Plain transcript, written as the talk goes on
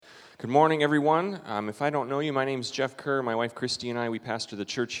Good morning, everyone. If I don't know you, my name is Jeff Kerr. My wife Christy and I, we pastor the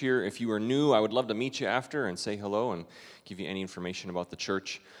church here. If you are new, I would love to meet you after and say hello and give you any information about the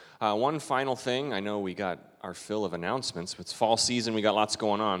church. One final thing, I know we got our fill of announcements. It's fall season, we got lots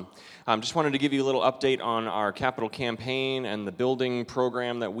going on. Just wanted to give you a little update on our capital campaign and the building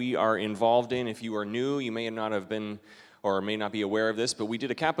program that we are involved in. If you are new, you may not have been or may not be aware of this, but we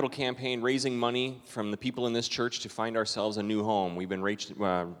did a capital campaign raising money from the people in this church to find ourselves a new home. We've been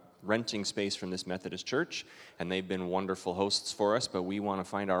renting space from this Methodist church, and they've been wonderful hosts for us, but we want to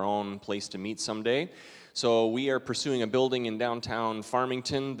find our own place to meet someday. So we are pursuing a building in downtown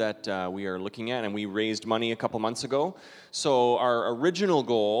Farmington that we are looking at, and we raised money a couple months ago. So our original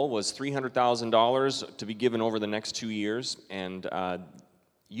goal was $300,000 to be given over the next 2 years, and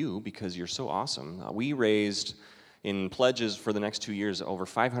you, because you're so awesome, we raised in pledges for the next 2 years over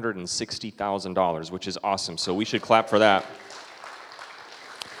 $560,000, which is awesome, so we should clap for that.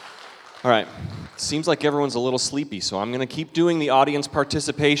 All right, seems like everyone's a little sleepy, so I'm going to keep doing the audience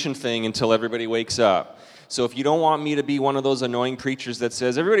participation thing until everybody wakes up. So if you don't want me to be one of those annoying preachers that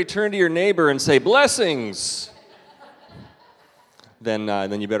says, everybody turn to your neighbor and say, blessings, then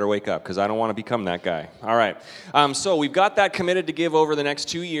you better wake up, because I don't want to become that guy. All right, so we've got that committed to give over the next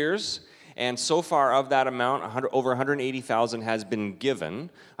 2 years. And so far of that amount, over $180,000 has been given,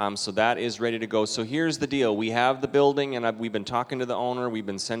 so that is ready to go. So here's the deal. We have the building, and we've been talking to the owner. We've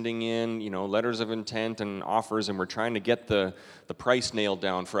been sending in, letters of intent and offers, and we're trying to get the price nailed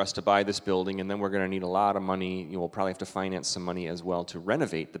down for us to buy this building, and then we're going to need a lot of money. We'll probably have to finance some money as well to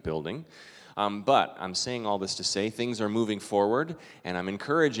renovate the building. But I'm saying all this to say things are moving forward, and I'm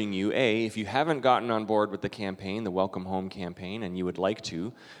encouraging you, if you haven't gotten on board with the campaign, the Welcome Home campaign, and you would like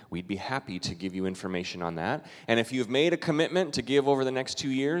to, we'd be happy to give you information on that. And if you've made a commitment to give over the next 2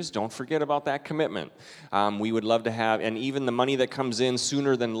 years, don't forget about that commitment. We would love to have, and even the money that comes in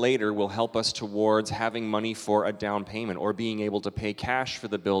sooner than later will help us towards having money for a down payment or being able to pay cash for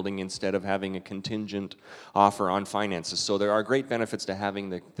the building instead of having a contingent offer on finances. So there are great benefits to having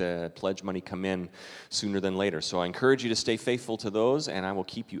the pledge money come in sooner than later. So I encourage you to stay faithful to those, and I will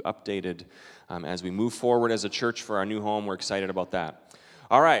keep you updated as we move forward as a church for our new home. We're excited about that.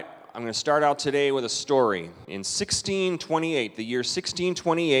 All right, I'm going to start out today with a story. In 1628, the year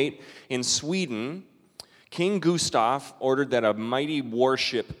 1628, in Sweden, King Gustav ordered that a mighty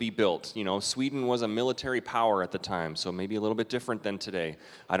warship be built. Sweden was a military power at the time, so maybe a little bit different than today.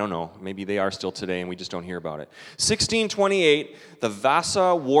 I don't know. Maybe they are still today and we just don't hear about it. 1628, the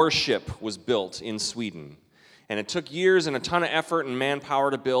Vasa warship was built in Sweden. And it took years and a ton of effort and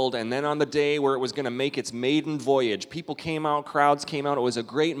manpower to build, and then on the day where it was going to make its maiden voyage, people came out, crowds came out. It was a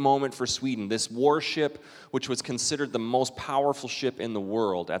great moment for Sweden. This warship, which was considered the most powerful ship in the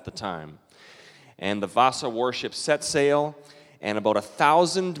world at the time. And the Vasa warship set sail, and about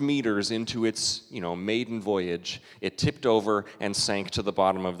 1,000 meters into its, maiden voyage, it tipped over and sank to the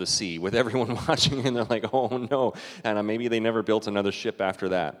bottom of the sea. With everyone watching, and they're like, "Oh no!" And maybe they never built another ship after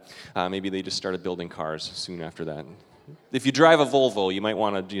that. Maybe they just started building cars soon after that. If you drive a Volvo, you might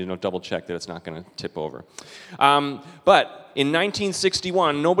want to, double check that it's not going to tip over. But in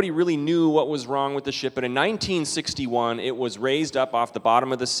 1961, nobody really knew what was wrong with the ship. But in 1961, it was raised up off the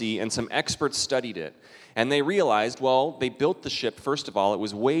bottom of the sea, and some experts studied it. And they realized, they built the ship, first of all, it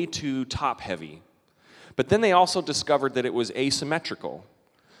was way too top-heavy. But then they also discovered that it was asymmetrical.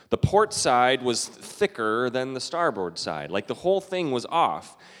 The port side was thicker than the starboard side. Like the whole thing was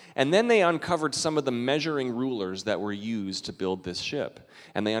off. And then they uncovered some of the measuring rulers that were used to build this ship.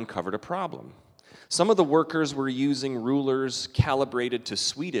 And they uncovered a problem. Some of the workers were using rulers calibrated to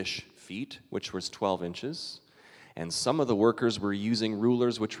Swedish feet, which was 12 inches. And some of the workers were using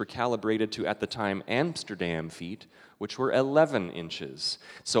rulers which were calibrated to, at the time, Amsterdam feet, which were 11 inches.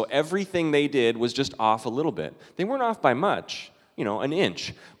 So everything they did was just off a little bit. They weren't off by much, an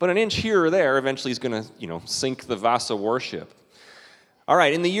inch. But an inch here or there eventually is going to, sink the Vasa warship. All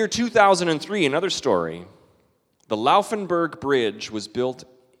right, in the year 2003, another story. The Laufenburg Bridge was built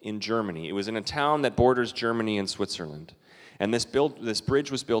in Germany. It was in a town that borders Germany and Switzerland. And this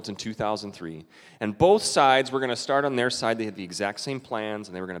bridge was built in 2003. And both sides were going to start on their side. They had the exact same plans,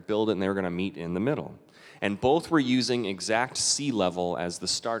 and they were going to build it, and they were going to meet in the middle. And both were using exact sea level as the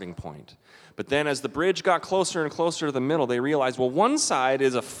starting point. But then as the bridge got closer and closer to the middle, they realized, one side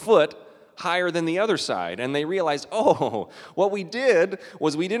is a foot higher than the other side. And they realized, what we did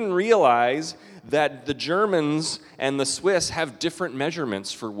was we didn't realize that the Germans and the Swiss have different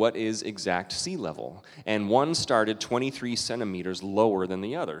measurements for what is exact sea level. And one started 23 centimeters lower than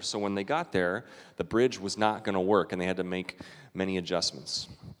the other. So when they got there, the bridge was not going to work, and they had to make many adjustments.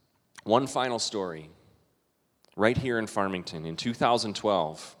 One final story. Right here in Farmington in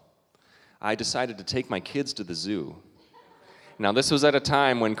 2012, I decided to take my kids to the zoo. Now, this was at a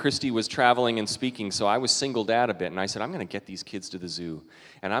time when Christy was traveling and speaking, so I was single dad a bit, and I said, I'm going to get these kids to the zoo,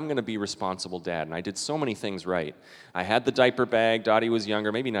 and I'm going to be responsible dad. And I did so many things right. I had the diaper bag. Dottie was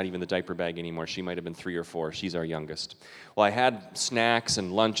younger, maybe not even the diaper bag anymore. She might have been 3 or 4. She's our youngest. Well, I had snacks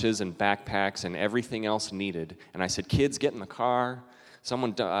and lunches and backpacks and everything else needed, and I said, kids, get in the car.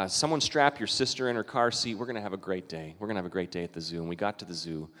 Someone strap your sister in her car seat. We're going to have a great day. We're going to have a great day at the zoo. And we got to the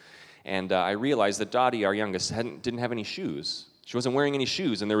zoo, and I realized that Dottie, our youngest, didn't have any shoes. She wasn't wearing any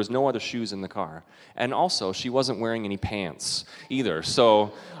shoes, and there was no other shoes in the car. And also, she wasn't wearing any pants either.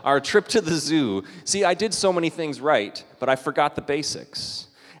 So our trip to the zoo, see, I did so many things right, but I forgot the basics.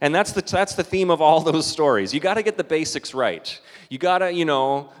 And that's the theme of all those stories. You got to get the basics right. You got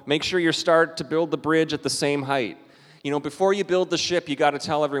to, make sure you start to build the bridge at the same height. Before you build the ship, you got to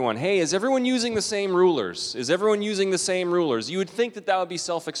tell everyone, hey, is everyone using the same rulers? Is everyone using the same rulers? You would think that would be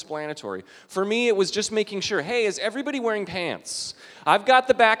self-explanatory. For me, it was just making sure, hey, is everybody wearing pants? I've got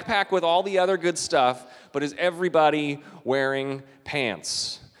the backpack with all the other good stuff, but is everybody wearing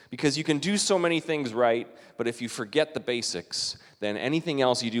pants? Because you can do so many things right, but if you forget the basics, then anything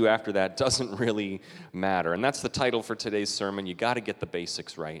else you do after that doesn't really matter. And that's the title for today's sermon. You got to get the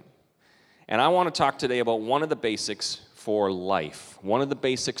basics right. And I want to talk today about one of the basics for life, one of the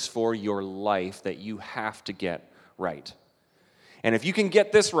basics for your life that you have to get right. And if you can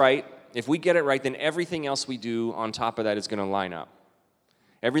get this right, if we get it right, then everything else we do on top of that is going to line up.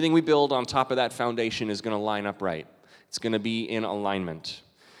 Everything we build on top of that foundation is going to line up right. It's going to be in alignment.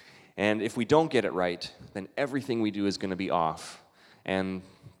 And if we don't get it right, then everything we do is going to be off. And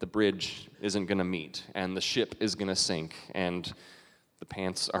the bridge isn't going to meet. And the ship is going to sink. And the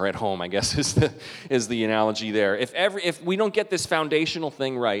pants are at home, I guess, is the analogy there. If we don't get this foundational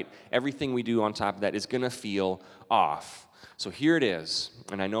thing right, everything we do on top of that is going to feel off. So here it is,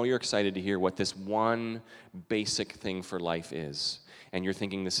 and I know you're excited to hear what this one basic thing for life is. And you're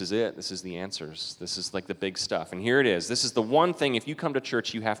thinking, this is it, this is the answers, this is like the big stuff. And here it is. This is the one thing, if you come to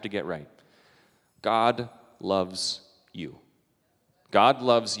church, you have to get right. God loves you. God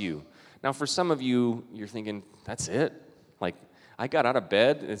loves you. Now, for some of you, you're thinking, that's it? Like, I got out of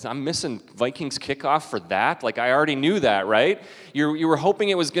bed. I'm missing Vikings kickoff for that. Like, I already knew that, right? You were hoping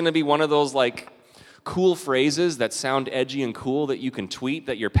it was going to be one of those, like, cool phrases that sound edgy and cool that you can tweet,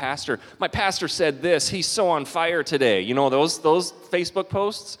 that my pastor said this, he's so on fire today. Those Facebook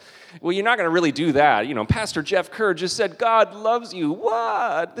posts? Well, you're not going to really do that. Pastor Jeff Kerr just said, God loves you.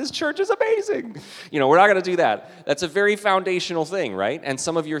 What? This church is amazing. We're not going to do that. That's a very foundational thing, right? And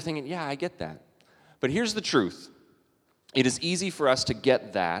some of you are thinking, yeah, I get that. But here's the truth. It is easy for us to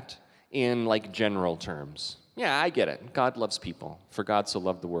get that in like general terms. Yeah, I get it. God loves people. For God so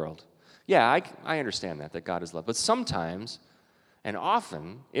loved the world. Yeah, I understand that God is love. But sometimes, and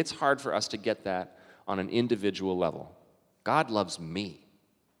often, it's hard for us to get that on an individual level. God loves me.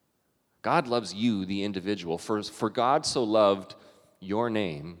 God loves you, the individual. For God so loved your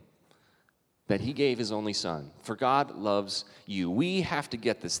name that he gave his only son. For God loves you. We have to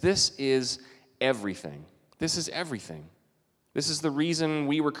get this. This is everything. This is everything. This is the reason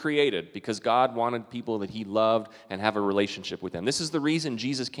we were created, because God wanted people that he loved and have a relationship with them. This is the reason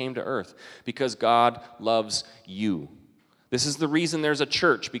Jesus came to earth, because God loves you. This is the reason there's a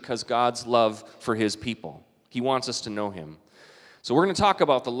church, because God's love for his people. He wants us to know him. So we're going to talk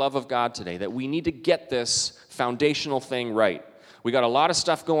about the love of God today, that we need to get this foundational thing right. We got a lot of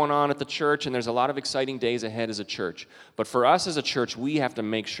stuff going on at the church, and there's a lot of exciting days ahead as a church. But for us as a church, we have to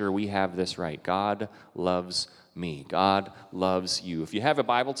make sure we have this right. God loves me. God loves you. If you have a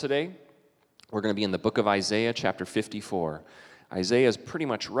Bible today, we're going to be in the book of Isaiah, chapter 54. Isaiah is pretty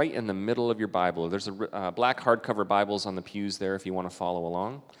much right in the middle of your Bible. There's a black hardcover Bibles on the pews there if you want to follow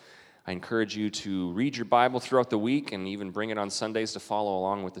along. I encourage you to read your Bible throughout the week and even bring it on Sundays to follow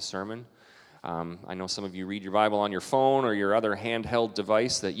along with the sermon. I know some of you read your Bible on your phone or your other handheld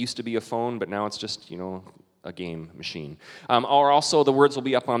device that used to be a phone, but now it's just, a game machine. Or also the words will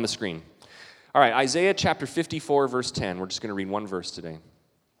be up on the screen. All right, Isaiah chapter 54, verse 10. We're just going to read one verse today.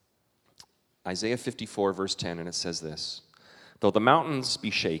 Isaiah 54, verse 10, and it says this. Though the mountains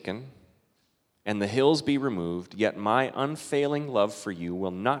be shaken and the hills be removed, yet my unfailing love for you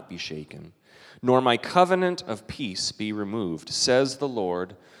will not be shaken, nor my covenant of peace be removed, says the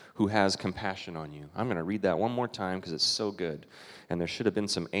Lord who has compassion on you. I'm going to read that one more time because it's so good. And there should have been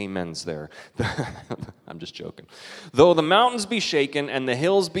some amens there. I'm just joking. Though the mountains be shaken and the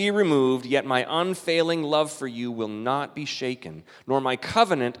hills be removed, yet my unfailing love for you will not be shaken, nor my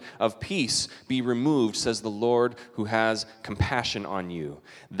covenant of peace be removed, says the Lord who has compassion on you.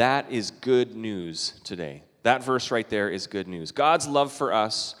 That is good news today. That verse right there is good news. God's love for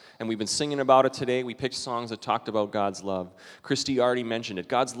us and we've been singing about it today. We picked songs that talked about God's love. Christy already mentioned it.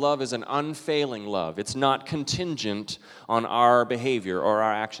 God's love is an unfailing love. It's not contingent on our behavior or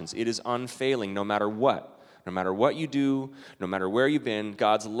our actions. It is unfailing no matter what. No matter what you do, no matter where you've been,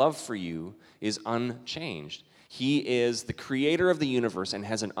 God's love for you is unchanged. He is the creator of the universe and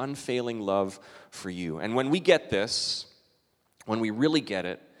has an unfailing love for you. And when we get this, when we really get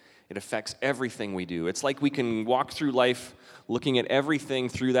it, it affects everything we do. It's like we can walk through life looking at everything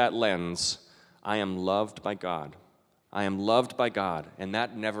through that lens. I am loved by God. I am loved by God, and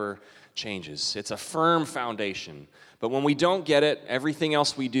that never changes. It's a firm foundation. But when we don't get it, everything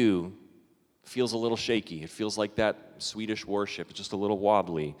else we do feels a little shaky. It feels like that Swedish worship. It's just a little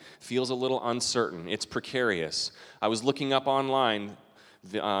wobbly. Feels a little uncertain. It's precarious. I was looking up online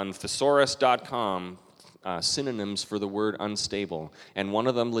on thesaurus.com synonyms for the word unstable, and one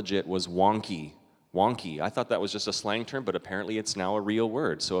of them legit was wonky. Wonky. I thought that was just a slang term, but apparently it's now a real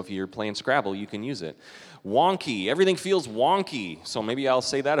word. So if you're playing Scrabble, you can use it. Wonky. Everything feels wonky. So maybe I'll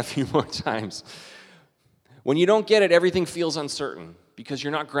say that a few more times. When you don't get it, everything feels uncertain because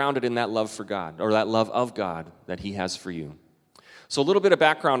you're not grounded in that love for God or that love of God that He has for you. So a little bit of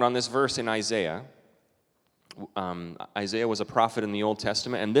background on this verse in Isaiah. Isaiah was a prophet in the Old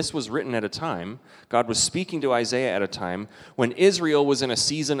Testament, and this was written at a time, God was speaking to Isaiah at a time when Israel was in a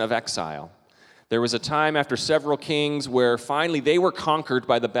season of exile. There was a time after several kings where finally they were conquered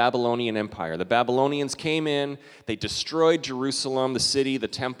by the Babylonian Empire. The Babylonians came in, they destroyed Jerusalem, the city, the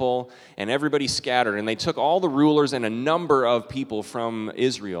temple, and everybody scattered. And they took all the rulers and a number of people from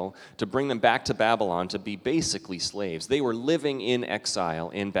Israel to bring them back to Babylon to be basically slaves. They were living in exile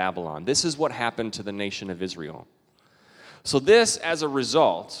in Babylon. This is what happened to the nation of Israel. So this, as a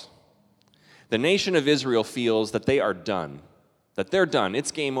result, the nation of Israel feels that they are done. That they're done.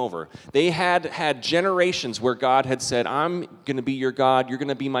 It's game over. They had generations where God had said, I'm going to be your God. You're going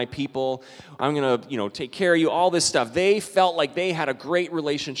to be my people. I'm going to, take care of you, all this stuff. They felt like they had a great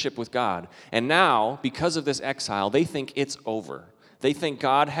relationship with God. And now, because of this exile, they think it's over. They think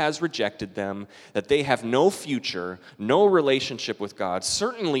God has rejected them, that they have no future, no relationship with God,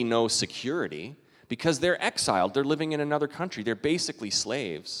 certainly no security, because they're exiled. They're living in another country. They're basically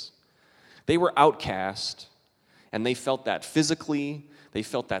slaves. They were outcast. And they felt that physically, they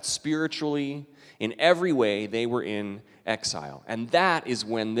felt that spiritually. In every way, they were in exile. And that is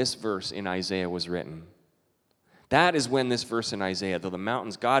when this verse in Isaiah was written. That is when this verse in Isaiah, though the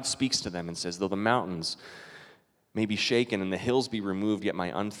mountains, God speaks to them and says, though the mountains may be shaken and the hills be removed, yet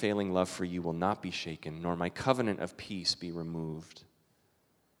my unfailing love for you will not be shaken, nor my covenant of peace be removed.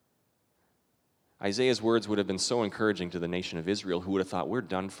 Isaiah's words would have been so encouraging to the nation of Israel, who would have thought, we're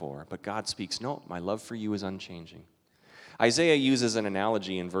done for. But God speaks, no, my love for you is unchanging. Isaiah uses an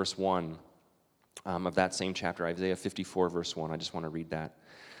analogy in verse 1 of that same chapter, Isaiah 54, verse 1. I just want to read that.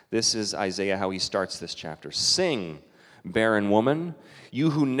 This is Isaiah, how he starts this chapter. Sing, barren woman,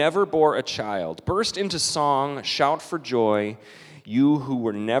 you who never bore a child. Burst into song, shout for joy, you who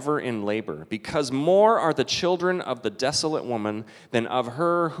were never in labor, because more are the children of the desolate woman than of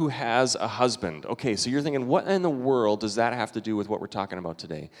her who has a husband. Okay, so you're thinking, what in the world does that have to do with what we're talking about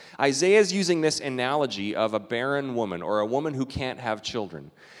today? Isaiah's using this analogy of a barren woman or a woman who can't have children.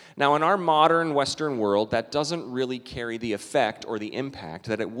 Now, in our modern Western world, that doesn't really carry the effect or the impact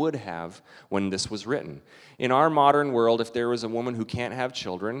that it would have when this was written. In our modern world, if there was a woman who can't have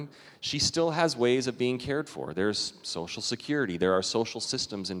children, she still has ways of being cared for. There's social security. There are social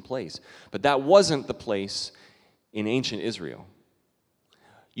systems in place. But that wasn't the place in ancient Israel.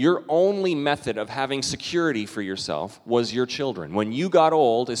 Your only method of having security for yourself was your children. When you got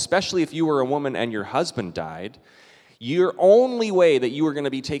old, especially if you were a woman and your husband died, your only way that you were going to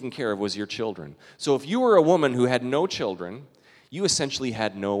be taken care of was your children. So if you were a woman who had no children, you essentially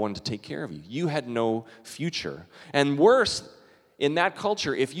had no one to take care of you. You had no future. And worse, in that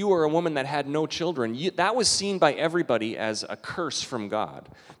culture, if you were a woman that had no children, that was seen by everybody as a curse from God.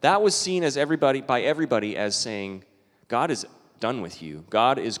 That was seen as by everybody as saying, God is done with you.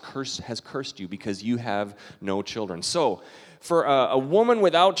 God has cursed you because you have no children. So for a woman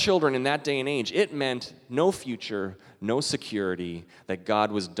without children in that day and age, it meant no future, no security, that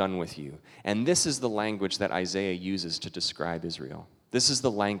God was done with you. And this is the language that Isaiah uses to describe Israel. This is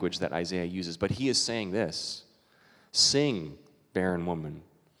the language that Isaiah uses. But he is saying this, sing, barren woman,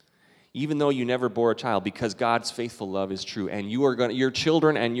 even though you never bore a child, because God's faithful love is true, and your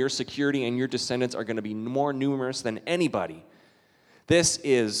children and your security and your descendants are going to be more numerous than anybody. This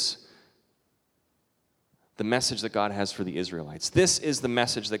is the message that God has for the Israelites. This is the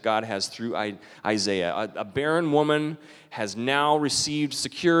message that God has through Isaiah. A barren woman has now received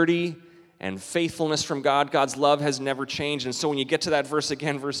security and faithfulness from God. God's love has never changed. And so when you get to that verse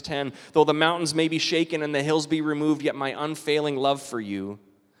again, verse 10, though the mountains may be shaken and the hills be removed, yet my unfailing love for you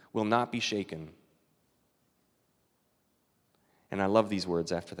will not be shaken. And I love these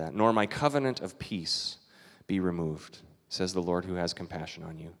words after that. Nor my covenant of peace be removed, says the Lord who has compassion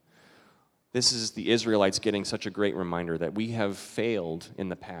on you. This is the Israelites getting such a great reminder that we have failed in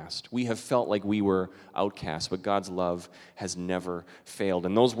the past. We have felt like we were outcasts, but God's love has never failed.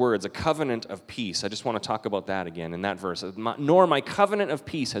 And those words, a covenant of peace, I just want to talk about that again in that verse. Nor my covenant of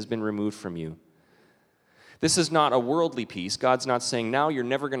peace has been removed from you. This is not a worldly peace. God's not saying, now you're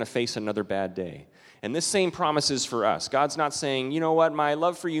never going to face another bad day. And this same promise is for us. God's not saying, you know what, my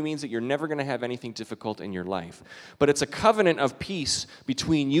love for you means that you're never going to have anything difficult in your life. But it's a covenant of peace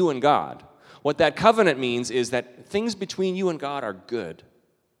between you and God. What that covenant means is that things between you and God are good.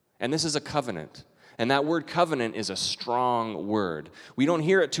 And this is a covenant. And that word covenant is a strong word. We don't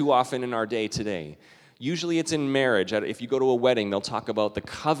hear it too often in our day today. Usually it's in marriage. If you go to a wedding, they'll talk about the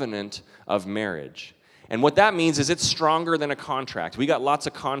covenant of marriage. And what that means is it's stronger than a contract. We got lots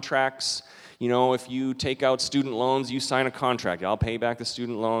of contracts. You know, if you take out student loans, you sign a contract. I'll pay back the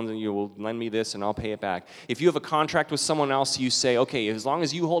student loans and you will lend me this and I'll pay it back. If you have a contract with someone else, you say, okay, as long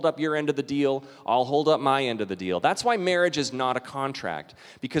as you hold up your end of the deal, I'll hold up my end of the deal. That's why marriage is not a contract,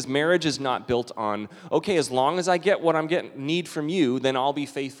 because marriage is not built on, okay, as long as I get what need from you, then I'll be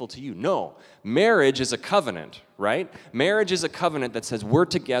faithful to you. No, marriage is a covenant, right? Marriage is a covenant that says we're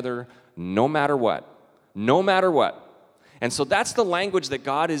together no matter what. No matter what. And so that's the language that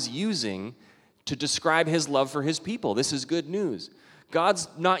God is using to describe his love for his people. This is good news. God's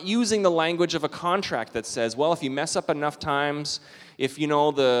not using the language of a contract that says, well, if you mess up enough times, if you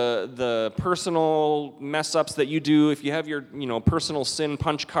know the personal mess ups that you do, if you have your personal sin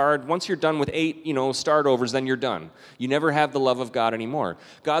punch card, once you're done with 8 start overs, then you're done. You never have the love of God anymore.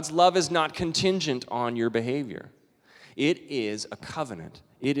 God's love is not contingent on your behavior. It is a covenant.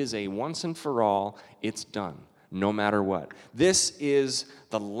 It is a once and for all, it's done, no matter what. This is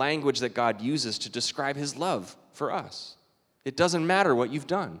the language that God uses to describe his love for us. It doesn't matter what you've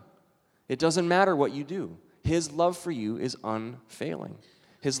done. It doesn't matter what you do. His love for you is unfailing.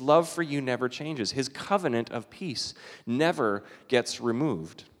 His love for you never changes. His covenant of peace never gets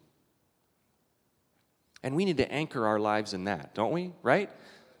removed. And we need to anchor our lives in that, don't we? Right?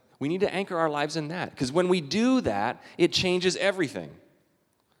 We need to anchor our lives in that. Because when we do that, it changes everything.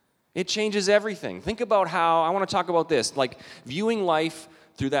 It changes everything. Think about how, I want to talk about this, like viewing life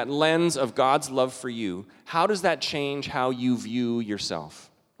through that lens of God's love for you. How does that change how you view yourself?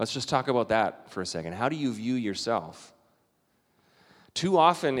 Let's just talk about that for a second. How do you view yourself? Too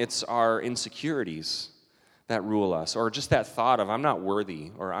often it's our insecurities that rule us, or just that thought of I'm not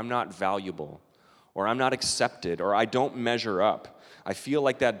worthy, or I'm not valuable, or I'm not accepted, or I don't measure up. I feel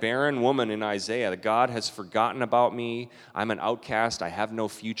like that barren woman in Isaiah, that God has forgotten about me, I'm an outcast, I have no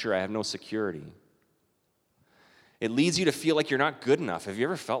future, I have no security. It leads you to feel like you're not good enough. Have you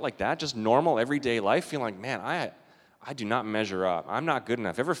ever felt like that? Just normal, everyday life, feeling like, man, I do not measure up. I'm not good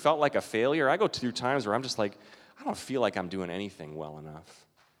enough. Ever felt like a failure? I go through times where I'm just like, I don't feel like I'm doing anything well enough.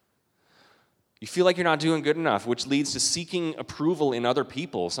 You feel like you're not doing good enough, which leads to seeking approval in other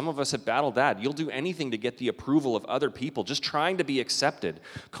people. Some of us have battled that. You'll do anything to get the approval of other people, just trying to be accepted,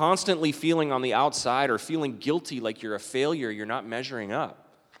 constantly feeling on the outside or feeling guilty like you're a failure, you're not measuring up.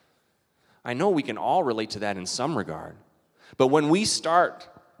 I know we can all relate to that in some regard. But when we start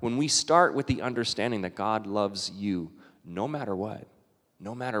with the understanding that God loves you no matter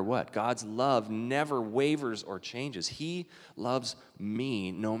what, God's love never wavers or changes. He loves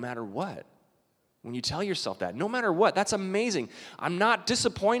me no matter what. When you tell yourself that, no matter what, that's amazing. I'm not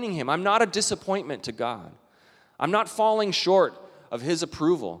disappointing him. I'm not a disappointment to God. I'm not falling short of his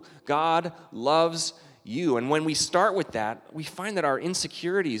approval. God loves you. And when we start with that, we find that our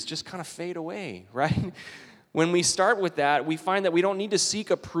insecurities just kind of fade away, right? When we start with that, we find that we don't need to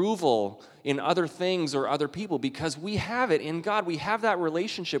seek approval in other things or other people because we have it in God. We have that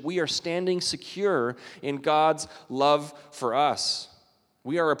relationship. We are standing secure in God's love for us.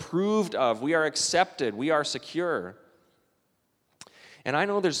 We are approved of, we are accepted, we are secure. And I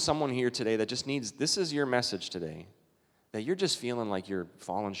know there's someone here today that just needs, this is your message today, that you're just feeling like you're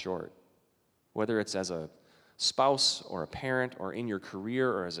falling short, whether it's as a spouse or a parent or in your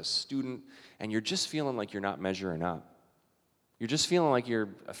career or as a student, and you're just feeling like you're not measuring up. You're just feeling like you're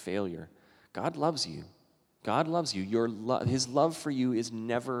a failure. God loves you. God loves you. His love for you is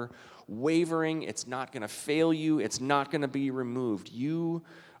never wavering. It's not going to fail you. It's not going to be removed. You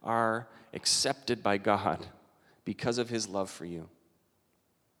are accepted by God because of his love for you.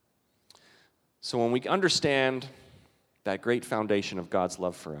 So when we understand that great foundation of God's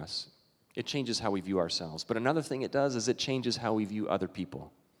love for us, It changes how we view ourselves. But another thing it does is it changes how we view other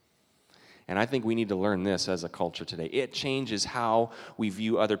people. And I think we need to learn this as a culture today. It changes how we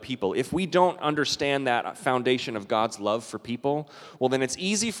view other people. If we don't understand that foundation of God's love for people, well, then it's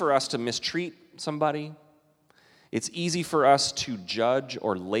easy for us to mistreat somebody. It's easy for us to judge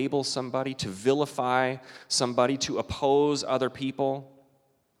or label somebody, to vilify somebody, to oppose other people.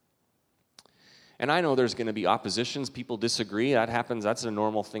 And I know there's going to be oppositions. People disagree. That happens. That's a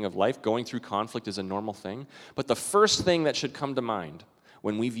normal thing of life. Going through conflict is a normal thing. But the first thing that should come to mind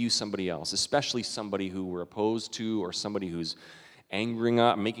when we view somebody else, especially somebody who we're opposed to or somebody who's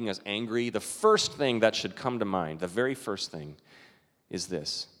making us angry, the first thing that should come to mind, the very first thing, is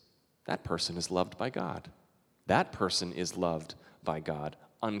this: that person is loved by God. That person is loved by God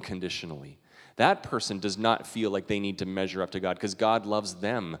unconditionally. That person does not feel like they need to measure up to God because God loves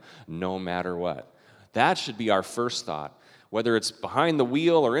them no matter what. That should be our first thought. Whether it's behind the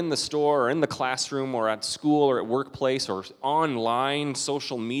wheel or in the store or in the classroom or at school or at workplace or online,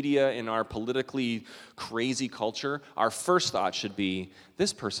 social media, in our politically crazy culture, our first thought should be,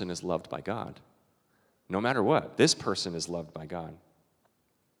 this person is loved by God. No matter what, this person is loved by God.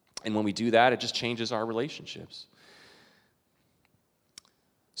 And when we do that, it just changes our relationships.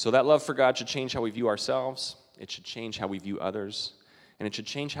 So that love for God should change how we view ourselves. It should change how we view others. And it should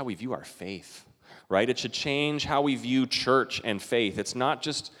change how we view our faith. Right? It should change how we view church and faith. It's not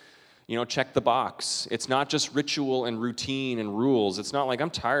just, check the box. It's not just ritual and routine and rules. It's not like I'm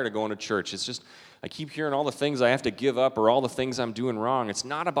tired of going to church. It's just I keep hearing all the things I have to give up or all the things I'm doing wrong. It's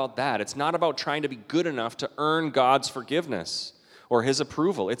not about that. It's not about trying to be good enough to earn God's forgiveness or his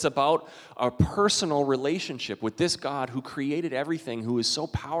approval. It's about a personal relationship with this God who created everything, who is so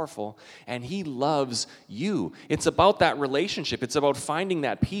powerful, and he loves you. It's about that relationship. It's about finding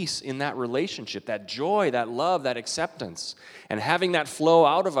that peace in that relationship, that joy, that love, that acceptance, and having that flow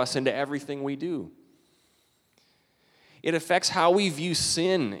out of us into everything we do. It affects how we view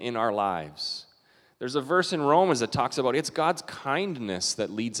sin in our lives. There's a verse in Romans that talks about it's God's kindness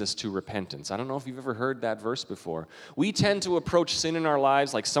that leads us to repentance. I don't know if you've ever heard that verse before. We tend to approach sin in our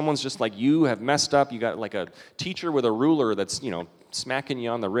lives like someone's just like, you have messed up. You got like a teacher with a ruler that's, smacking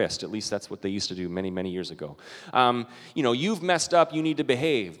you on the wrist. At least that's what they used to do many, many years ago. You've messed up. You need to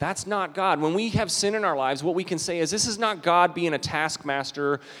behave. That's not God. When we have sin in our lives, what we can say is this is not God being a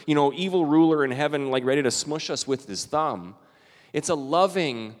taskmaster, evil ruler in heaven, like ready to smush us with his thumb. It's a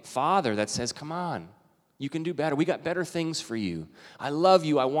loving Father that says, come on, you can do better. We got better things for you. I love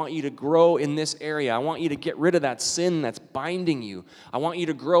you. I want you to grow in this area. I want you to get rid of that sin that's binding you. I want you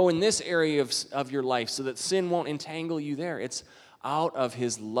to grow in this area of your life so that sin won't entangle you there. It's out of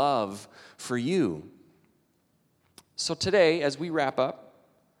his love for you. So today, as we wrap up,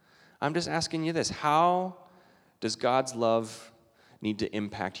 I'm just asking you this. How does God's love need to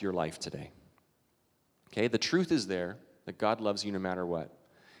impact your life today? Okay, the truth is there. That God loves you no matter what.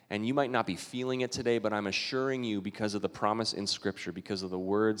 And you might not be feeling it today, but I'm assuring you because of the promise in Scripture, because of the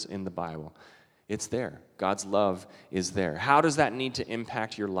words in the Bible, it's there. God's love is there. How does that need to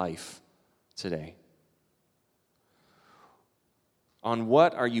impact your life today? On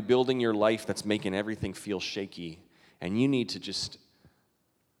what are you building your life that's making everything feel shaky? And you need to just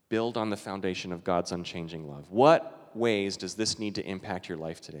build on the foundation of God's unchanging love. What ways does this need to impact your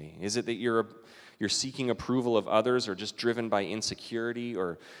life today? Is it that you're seeking approval of others, or just driven by insecurity,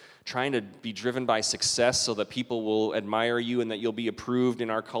 or trying to be driven by success so that people will admire you and that you'll be approved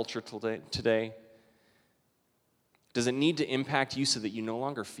in our culture today? Does it need to impact you so that you no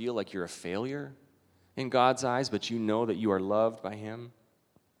longer feel like you're a failure in God's eyes, but you know that you are loved by him?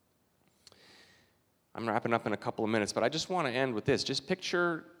 I'm wrapping up in a couple of minutes, but I just want to end with this. Just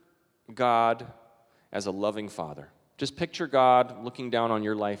picture God as a loving Father. Just picture God looking down on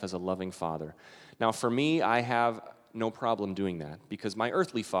your life as a loving Father. Now, for me, I have no problem doing that because my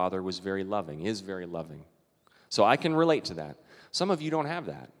earthly father was very loving, is very loving. So I can relate to that. Some of you don't have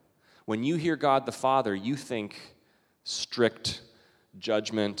that. When you hear God the Father, you think strict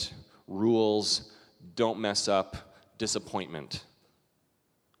judgment, rules, don't mess up, disappointment.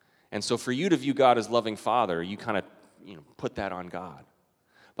 And so for you to view God as loving Father, you kind of put that on God.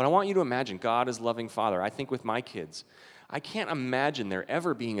 But I want you to imagine God as loving Father. I think with my kids, I can't imagine there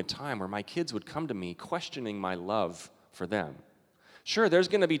ever being a time where my kids would come to me questioning my love for them. Sure, there's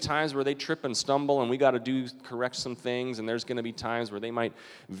going to be times where they trip and stumble and we got to correct some things, and there's going to be times where they might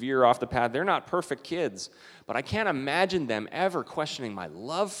veer off the path. They're not perfect kids, but I can't imagine them ever questioning my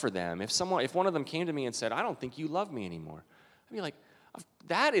love for them. If one of them came to me and said, I don't think you love me anymore, I'd be like,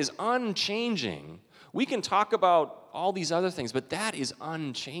 that is unchanging. We can talk about all these other things, but that is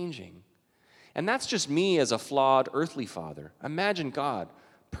unchanging. And that's just me as a flawed earthly father. Imagine God,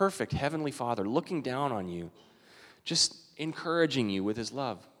 perfect Heavenly Father looking down on you, just encouraging you with his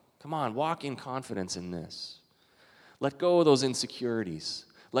love. Come on, walk in confidence in this. Let go of those insecurities.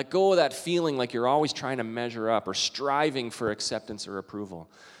 Let go of that feeling like you're always trying to measure up or striving for acceptance or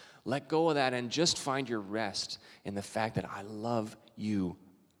approval. Let go of that and just find your rest in the fact that I love you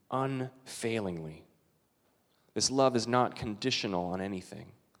unfailingly. This love is not conditional on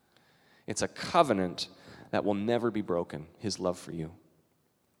anything. It's a covenant that will never be broken, his love for you.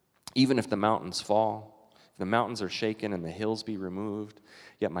 Even if the mountains fall, if the mountains are shaken and the hills be removed,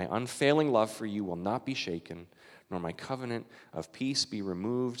 yet my unfailing love for you will not be shaken, nor my covenant of peace be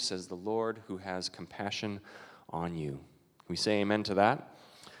removed, says the Lord who has compassion on you. We say amen to that.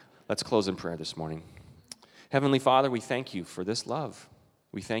 Let's close in prayer this morning. Heavenly Father, we thank you for this love.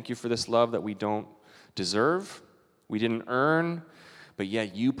 We thank you for this love that we don't deserve, we didn't earn, but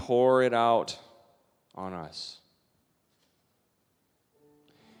yet you pour it out on us.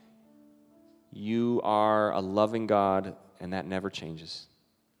 You are a loving God, and that never changes.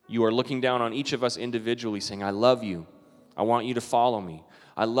 You are looking down on each of us individually, saying, I love you. I want you to follow me.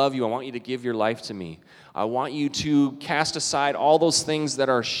 I love you. I want you to give your life to me. I want you to cast aside all those things that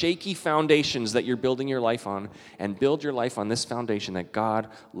are shaky foundations that you're building your life on and build your life on this foundation that God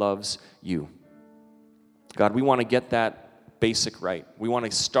loves you. God, we want to get that basic right. We want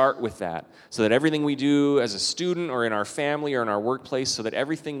to start with that so that everything we do as a student or in our family or in our workplace, so that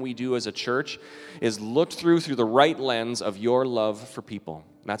everything we do as a church is looked through the right lens of your love for people.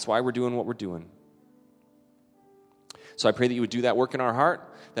 And that's why we're doing what we're doing. So I pray that you would do that work in our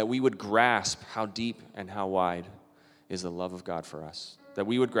heart, that we would grasp how deep and how wide is the love of God for us, that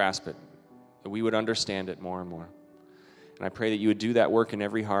we would grasp it, that we would understand it more and more. And I pray that you would do that work in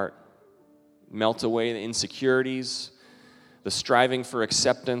every heart, melt away the insecurities, the striving for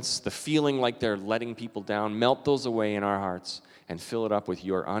acceptance, the feeling like they're letting people down. Melt those away in our hearts and fill it up with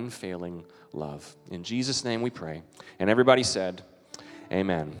your unfailing love. In Jesus' name we pray. And everybody said,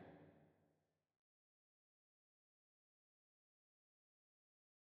 amen.